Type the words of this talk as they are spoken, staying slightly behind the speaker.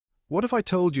What if I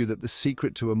told you that the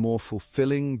secret to a more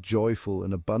fulfilling, joyful,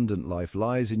 and abundant life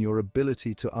lies in your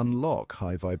ability to unlock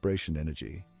high vibration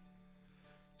energy?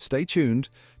 Stay tuned,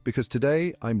 because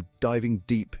today I'm diving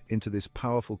deep into this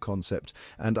powerful concept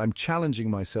and I'm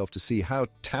challenging myself to see how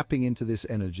tapping into this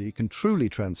energy can truly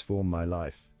transform my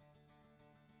life.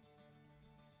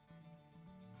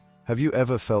 Have you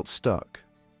ever felt stuck?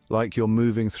 Like you're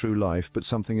moving through life, but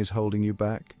something is holding you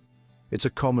back? It's a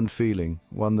common feeling,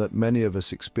 one that many of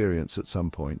us experience at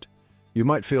some point. You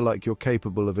might feel like you're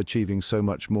capable of achieving so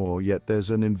much more, yet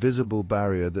there's an invisible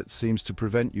barrier that seems to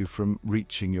prevent you from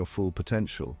reaching your full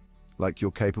potential. Like you're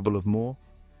capable of more?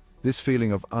 This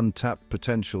feeling of untapped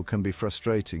potential can be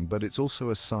frustrating, but it's also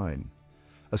a sign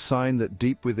that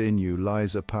deep within you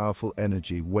lies a powerful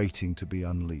energy waiting to be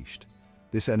unleashed.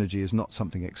 This energy is not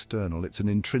something external, it's an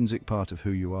intrinsic part of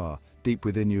who you are. Deep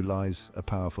within you lies a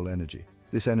powerful energy.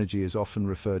 This energy is often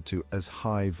referred to as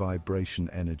high vibration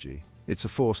energy. It's a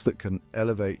force that can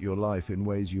elevate your life in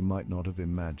ways you might not have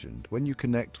imagined. When you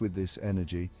connect with this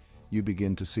energy, you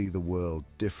begin to see the world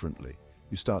differently.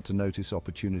 You start to notice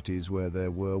opportunities where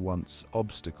there were once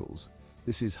obstacles.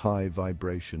 This is high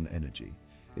vibration energy.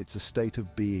 It's a state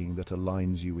of being that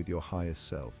aligns you with your highest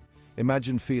self.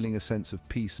 Imagine feeling a sense of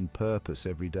peace and purpose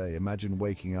every day. Imagine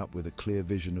waking up with a clear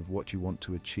vision of what you want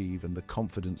to achieve and the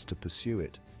confidence to pursue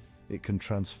it. It can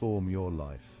transform your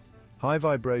life. High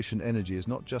vibration energy is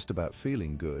not just about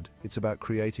feeling good, it's about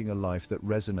creating a life that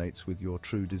resonates with your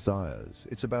true desires.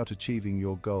 It's about achieving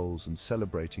your goals and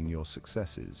celebrating your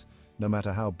successes, no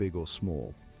matter how big or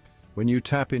small. When you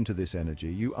tap into this energy,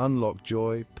 you unlock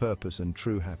joy, purpose, and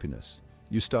true happiness.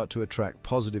 You start to attract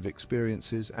positive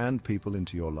experiences and people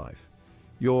into your life.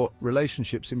 Your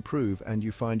relationships improve and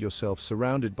you find yourself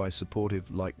surrounded by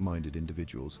supportive, like-minded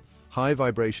individuals. High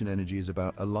vibration energy is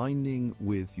about aligning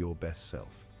with your best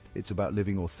self. It's about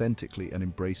living authentically and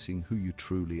embracing who you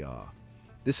truly are.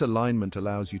 This alignment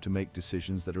allows you to make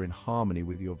decisions that are in harmony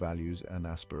with your values and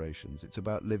aspirations. It's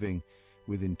about living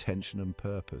with intention and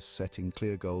purpose, setting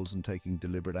clear goals and taking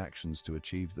deliberate actions to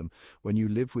achieve them. When you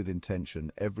live with intention,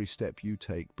 every step you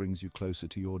take brings you closer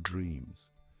to your dreams.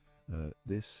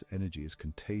 This energy is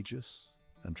contagious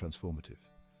and transformative.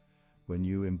 When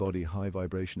you embody high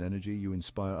vibration energy, you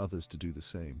inspire others to do the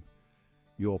same.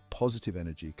 Your positive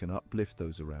energy can uplift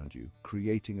those around you,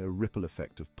 creating a ripple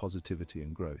effect of positivity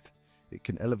and growth. It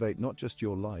can elevate not just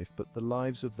your life, but the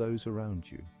lives of those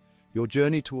around you. Your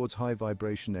journey towards high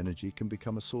vibration energy can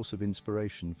become a source of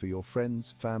inspiration for your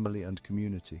friends, family, and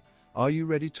community. Are you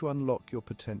ready to unlock your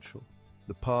potential?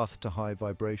 The path to high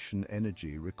vibration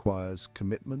energy requires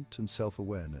commitment and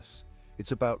self-awareness.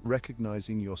 It's about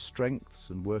recognizing your strengths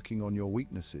and working on your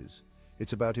weaknesses.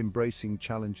 It's about embracing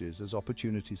challenges as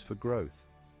opportunities for growth.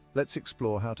 Let's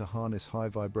explore how to harness high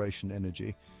vibration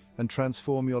energy and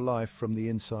transform your life from the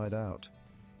inside out.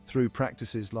 Through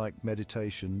practices like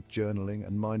meditation, journaling,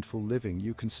 and mindful living,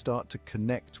 you can start to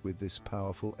connect with this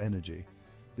powerful energy.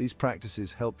 These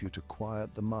practices help you to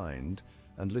quiet the mind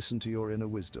and listen to your inner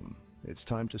wisdom. It's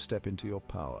time to step into your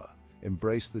power.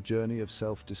 Embrace the journey of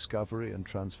self-discovery and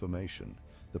transformation.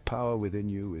 The power within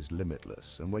you is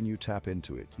limitless, and when you tap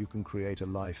into it, you can create a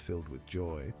life filled with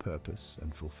joy, purpose,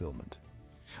 and fulfillment.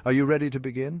 Are you ready to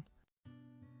begin?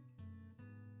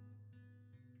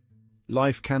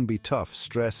 Life can be tough.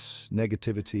 Stress,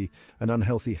 negativity, and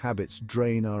unhealthy habits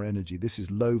drain our energy. This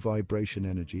is low vibration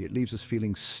energy. It leaves us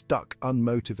feeling stuck,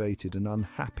 unmotivated, and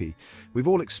unhappy. We've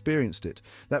all experienced it.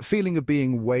 That feeling of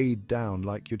being weighed down,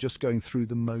 like you're just going through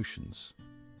the motions.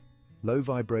 Low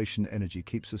vibration energy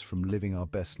keeps us from living our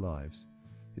best lives.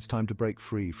 It's time to break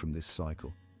free from this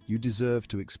cycle. You deserve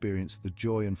to experience the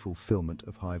joy and fulfillment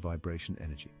of high vibration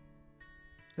energy.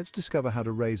 Let's discover how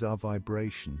to raise our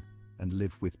vibration and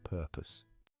live with purpose.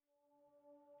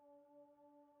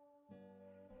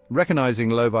 Recognizing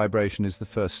low vibration is the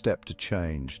first step to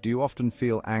change. Do you often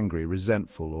feel angry,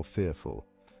 resentful, or fearful?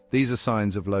 These are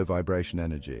signs of low vibration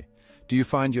energy. Do you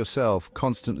find yourself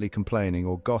constantly complaining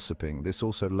or gossiping? This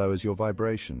also lowers your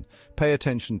vibration. Pay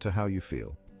attention to how you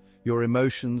feel. Your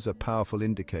emotions are powerful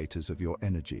indicators of your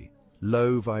energy.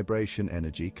 Low vibration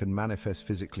energy can manifest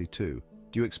physically too.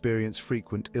 Do you experience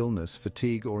frequent illness,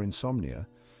 fatigue, or insomnia?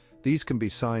 These can be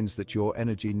signs that your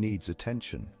energy needs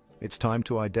attention. It's time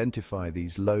to identify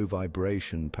these low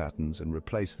vibration patterns and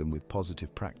replace them with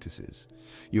positive practices.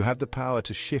 You have the power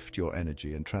to shift your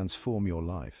energy and transform your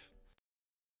life.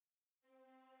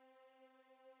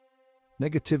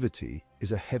 Negativity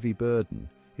is a heavy burden.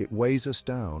 It weighs us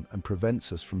down and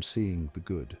prevents us from seeing the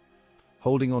good.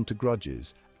 Holding on to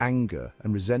grudges, anger,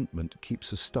 and resentment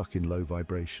keeps us stuck in low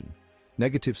vibration.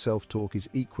 Negative self-talk is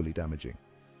equally damaging.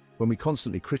 When we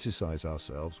constantly criticize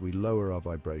ourselves, we lower our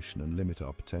vibration and limit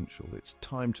our potential. It's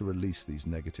time to release these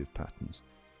negative patterns.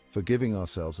 Forgiving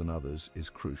ourselves and others is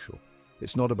crucial.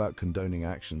 It's not about condoning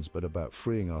actions, but about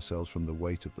freeing ourselves from the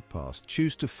weight of the past.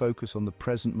 Choose to focus on the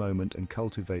present moment and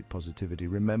cultivate positivity.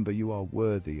 Remember, you are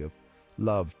worthy of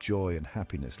love, joy, and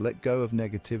happiness. Let go of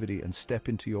negativity and step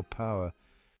into your power.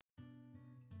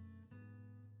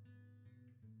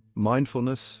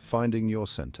 Mindfulness, finding your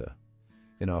center.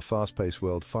 In our fast-paced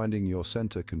world, finding your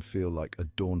center can feel like a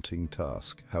daunting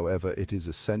task. However, it is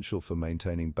essential for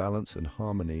maintaining balance and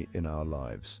harmony in our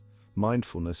lives.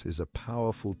 Mindfulness is a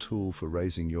powerful tool for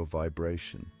raising your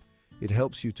vibration. It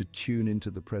helps you to tune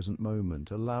into the present moment,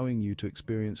 allowing you to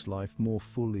experience life more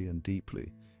fully and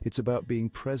deeply. It's about being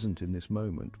present in this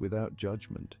moment without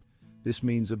judgment. This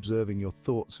means observing your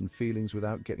thoughts and feelings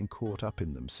without getting caught up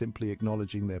in them, simply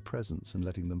acknowledging their presence and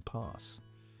letting them pass.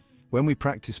 When we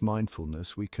practice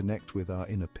mindfulness, we connect with our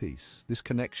inner peace. This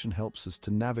connection helps us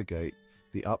to navigate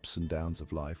the ups and downs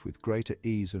of life with greater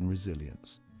ease and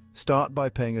resilience. Start by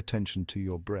paying attention to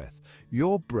your breath.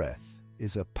 Your breath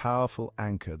is a powerful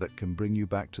anchor that can bring you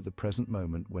back to the present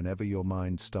moment whenever your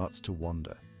mind starts to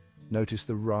wander. Notice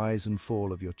the rise and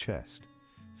fall of your chest.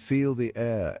 Feel the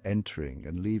air entering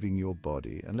and leaving your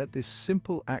body, and let this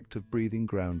simple act of breathing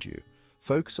ground you.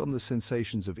 Focus on the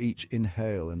sensations of each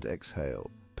inhale and exhale.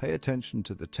 Pay attention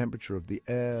to the temperature of the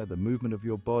air, the movement of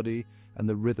your body, and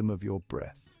the rhythm of your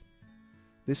breath.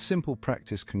 This simple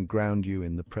practice can ground you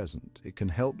in the present. It can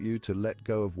help you to let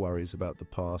go of worries about the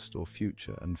past or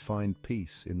future and find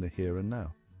peace in the here and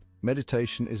now.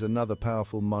 Meditation is another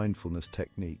powerful mindfulness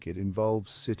technique. It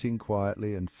involves sitting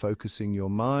quietly and focusing your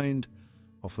mind,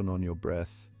 often on your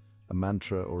breath, a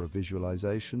mantra or a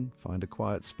visualization. Find a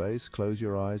quiet space, close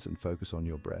your eyes, and focus on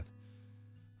your breath.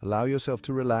 Allow yourself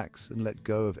to relax and let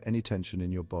go of any tension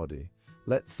in your body.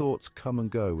 Let thoughts come and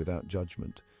go without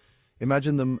judgment.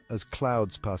 Imagine them as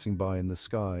clouds passing by in the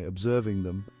sky, observing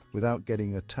them without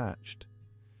getting attached.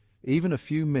 Even a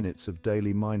few minutes of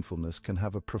daily mindfulness can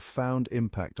have a profound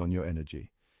impact on your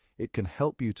energy. It can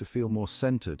help you to feel more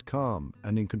centered, calm,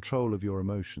 and in control of your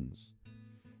emotions.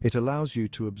 It allows you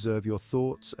to observe your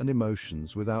thoughts and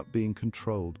emotions without being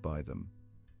controlled by them.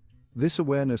 This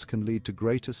awareness can lead to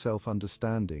greater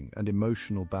self-understanding and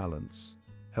emotional balance,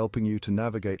 helping you to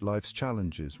navigate life's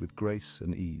challenges with grace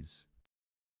and ease.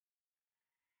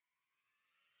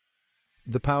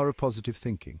 The power of positive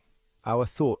thinking. Our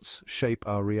thoughts shape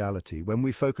our reality. When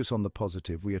we focus on the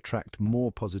positive, we attract more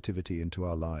positivity into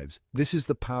our lives. This is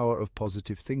the power of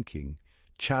positive thinking.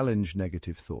 Challenge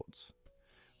negative thoughts.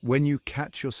 When you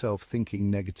catch yourself thinking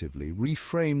negatively,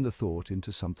 reframe the thought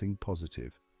into something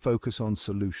positive. Focus on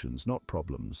solutions, not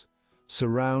problems.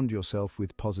 Surround yourself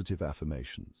with positive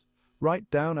affirmations. Write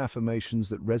down affirmations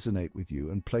that resonate with you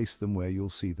and place them where you'll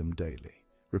see them daily.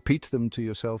 Repeat them to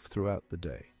yourself throughout the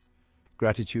day.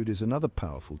 Gratitude is another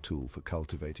powerful tool for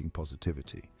cultivating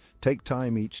positivity. Take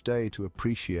time each day to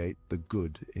appreciate the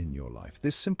good in your life.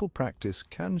 This simple practice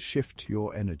can shift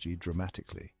your energy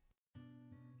dramatically.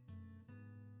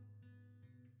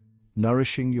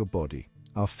 Nourishing your body.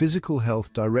 Our physical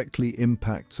health directly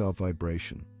impacts our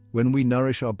vibration. When we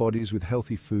nourish our bodies with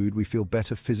healthy food, we feel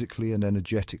better physically and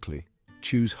energetically.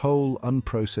 Choose whole,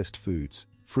 unprocessed foods.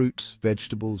 Fruits,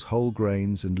 vegetables, whole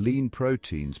grains, and lean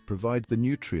proteins provide the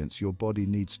nutrients your body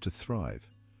needs to thrive.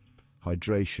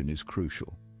 Hydration is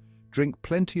crucial. Drink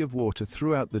plenty of water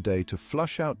throughout the day to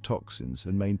flush out toxins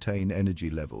and maintain energy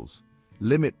levels.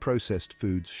 Limit processed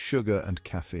foods, sugar, and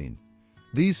caffeine.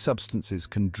 These substances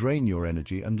can drain your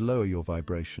energy and lower your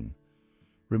vibration.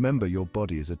 Remember, your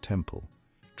body is a temple.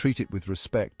 Treat it with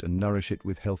respect and nourish it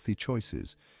with healthy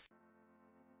choices.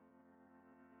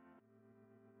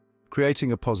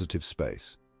 Creating a positive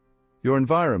space. Your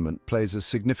environment plays a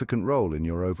significant role in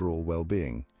your overall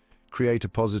well-being. Create a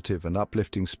positive and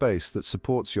uplifting space that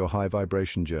supports your high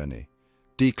vibration journey.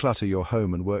 Declutter your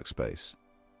home and workspace.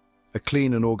 A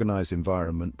clean and organized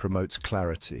environment promotes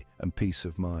clarity and peace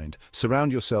of mind.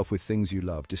 Surround yourself with things you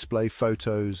love. Display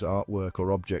photos, artwork,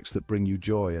 or objects that bring you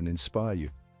joy and inspire you.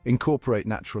 Incorporate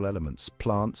natural elements.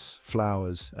 Plants,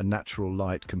 flowers, and natural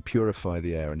light can purify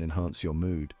the air and enhance your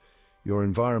mood. Your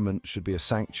environment should be a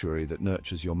sanctuary that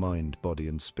nurtures your mind, body,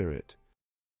 and spirit.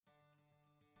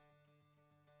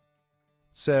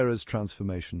 Sarah's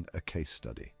transformation, a case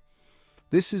study.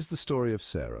 This is the story of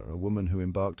Sarah, a woman who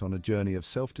embarked on a journey of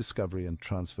self-discovery and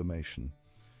transformation.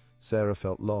 Sarah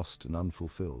felt lost and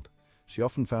unfulfilled. She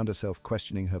often found herself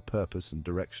questioning her purpose and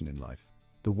direction in life.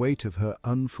 The weight of her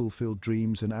unfulfilled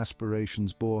dreams and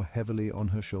aspirations bore heavily on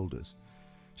her shoulders.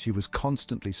 She was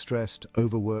constantly stressed,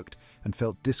 overworked, and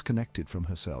felt disconnected from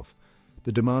herself.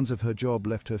 The demands of her job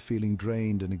left her feeling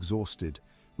drained and exhausted,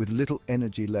 with little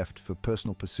energy left for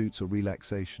personal pursuits or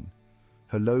relaxation.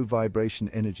 Her low vibration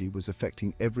energy was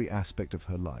affecting every aspect of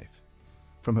her life.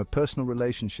 From her personal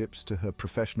relationships to her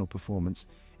professional performance,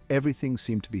 everything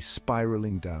seemed to be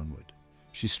spiraling downward.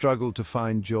 She struggled to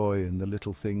find joy in the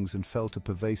little things and felt a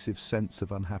pervasive sense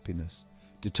of unhappiness.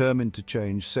 Determined to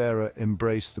change, Sarah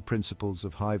embraced the principles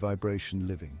of high vibration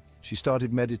living. She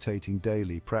started meditating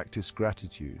daily, practiced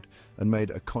gratitude, and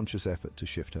made a conscious effort to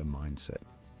shift her mindset.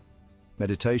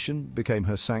 Meditation became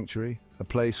her sanctuary, a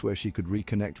place where she could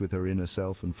reconnect with her inner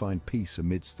self and find peace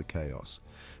amidst the chaos,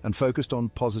 and focused on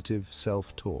positive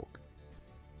self-talk.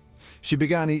 She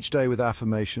began each day with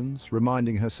affirmations,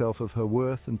 reminding herself of her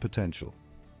worth and potential.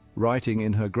 Writing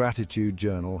in her gratitude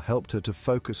journal helped her to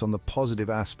focus on the positive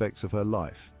aspects of her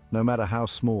life, no matter how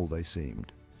small they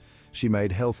seemed. She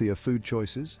made healthier food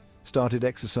choices, started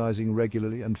exercising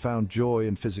regularly, and found joy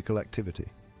in physical activity.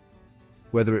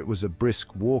 Whether it was a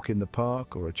brisk walk in the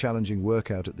park or a challenging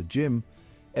workout at the gym,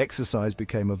 exercise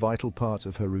became a vital part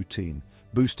of her routine,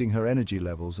 boosting her energy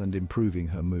levels and improving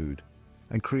her mood,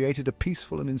 and created a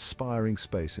peaceful and inspiring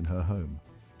space in her home.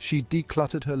 She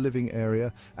decluttered her living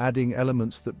area, adding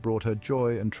elements that brought her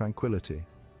joy and tranquility.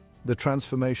 The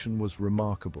transformation was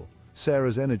remarkable.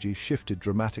 Sarah's energy shifted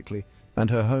dramatically, and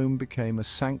her home became a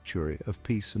sanctuary of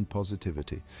peace and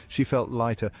positivity. She felt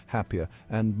lighter, happier,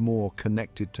 and more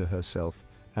connected to herself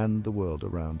and the world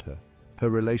around her. Her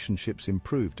relationships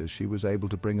improved as she was able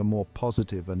to bring a more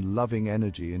positive and loving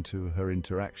energy into her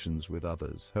interactions with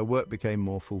others. Her work became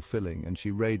more fulfilling, and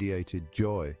she radiated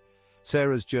joy.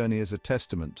 Sarah's journey is a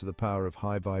testament to the power of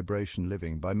high vibration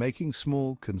living. By making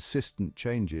small, consistent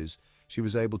changes, she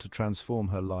was able to transform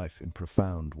her life in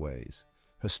profound ways.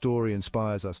 Her story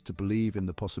inspires us to believe in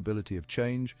the possibility of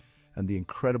change and the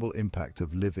incredible impact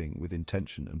of living with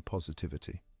intention and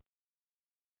positivity.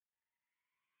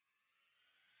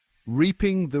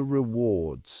 Reaping the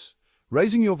rewards.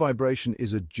 Raising your vibration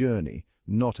is a journey,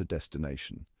 not a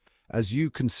destination. As you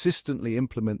consistently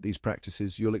implement these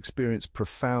practices, you'll experience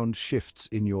profound shifts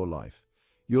in your life.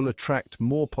 You'll attract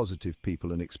more positive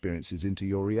people and experiences into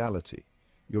your reality.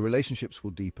 Your relationships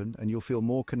will deepen, and you'll feel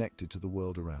more connected to the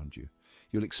world around you.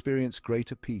 You'll experience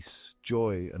greater peace,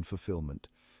 joy, and fulfillment.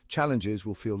 Challenges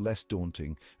will feel less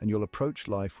daunting, and you'll approach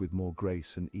life with more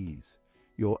grace and ease.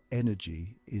 Your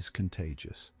energy is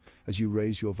contagious. As you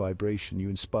raise your vibration, you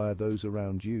inspire those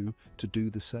around you to do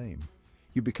the same.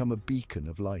 You become a beacon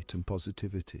of light and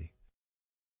positivity.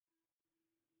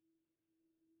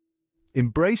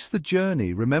 Embrace the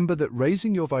journey. Remember that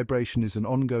raising your vibration is an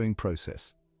ongoing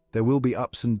process. There will be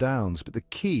ups and downs, but the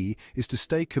key is to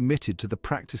stay committed to the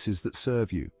practices that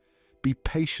serve you. Be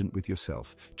patient with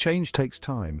yourself. Change takes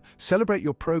time. Celebrate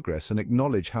your progress and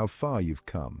acknowledge how far you've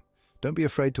come. Don't be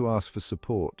afraid to ask for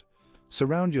support.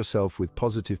 Surround yourself with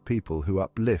positive people who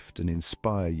uplift and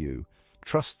inspire you.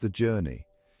 Trust the journey.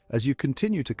 As you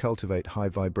continue to cultivate high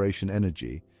vibration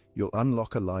energy, you'll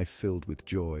unlock a life filled with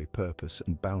joy, purpose,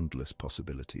 and boundless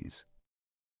possibilities.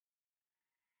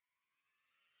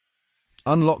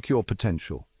 Unlock your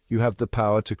potential. You have the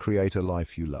power to create a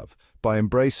life you love. By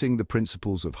embracing the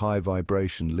principles of high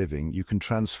vibration living, you can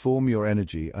transform your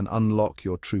energy and unlock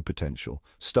your true potential.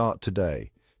 Start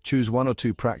today. Choose one or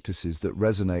two practices that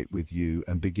resonate with you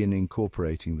and begin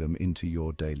incorporating them into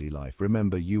your daily life.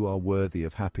 Remember, you are worthy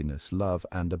of happiness, love,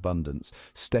 and abundance.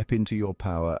 Step into your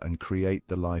power and create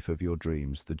the life of your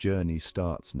dreams. The journey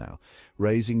starts now.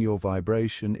 Raising your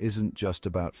vibration isn't just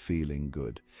about feeling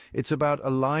good. It's about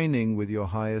aligning with your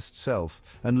highest self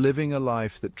and living a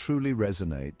life that truly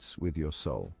resonates with your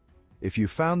soul. If you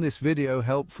found this video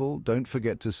helpful, don't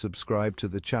forget to subscribe to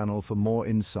the channel for more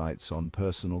insights on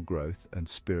personal growth and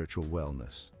spiritual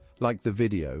wellness. Like the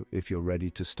video if you're ready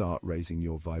to start raising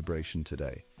your vibration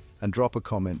today, and drop a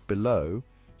comment below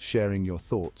sharing your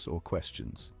thoughts or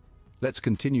questions. Let's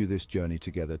continue this journey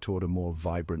together toward a more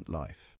vibrant life.